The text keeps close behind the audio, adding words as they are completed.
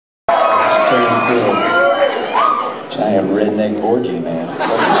turn into a giant redneck orgy, man.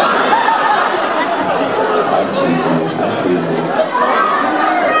 I'm teasing.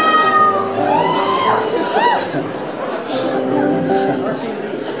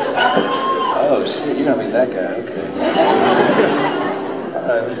 Oh shit, you're gonna be that guy, okay.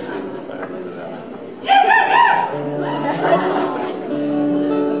 Alright, let's see.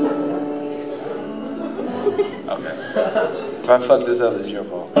 Okay. If I fuck this up, it's your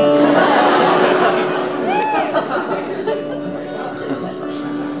fault.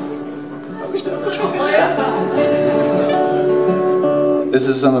 This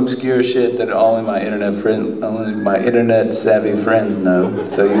is some obscure shit that only my internet savvy friends know.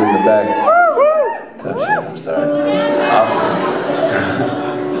 So you in the back. Tough shit, I'm sorry.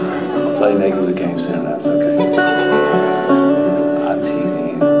 I'll play Naked We Came soon enough, it's okay. I'm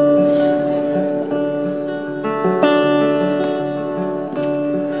teasing you.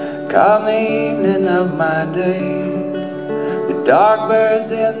 Come the evening of my days, the dark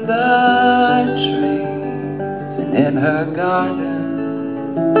birds in the trees and in her garden.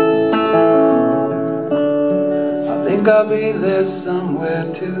 I think I'll be there somewhere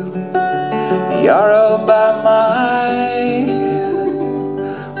too, the yarrow by my head,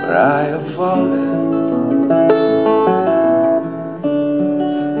 where I have fallen.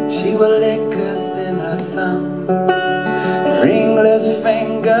 She will lick her thinner thumb and ringless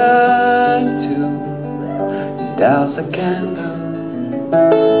finger too, and douse a candle.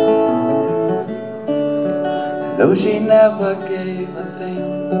 And though she never gave a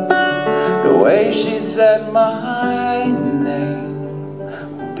thing, the way she said my name,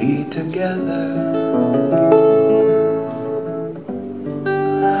 we'll be together.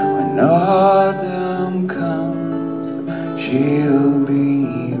 When autumn comes, she'll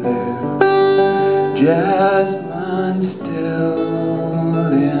be there, jasmine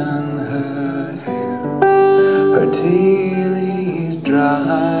still in her hair, her tea leaves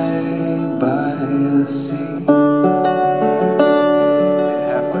dry by the sea.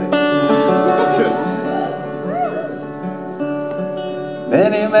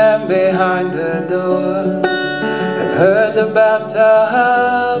 Many men behind her door have heard the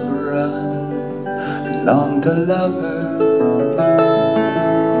bathtub run and long to love her.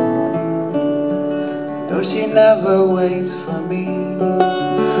 Though she never waits for me,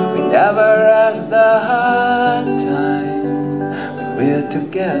 we never ask the hard time when we're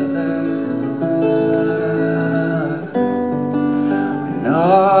together. When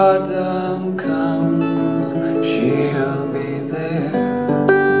autumn comes, she'll be there,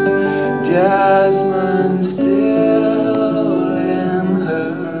 jasmine still in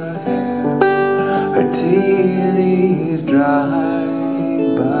her hair, her tea leaves dry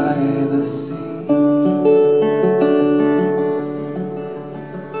by the sea.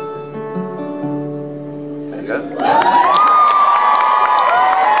 There you go.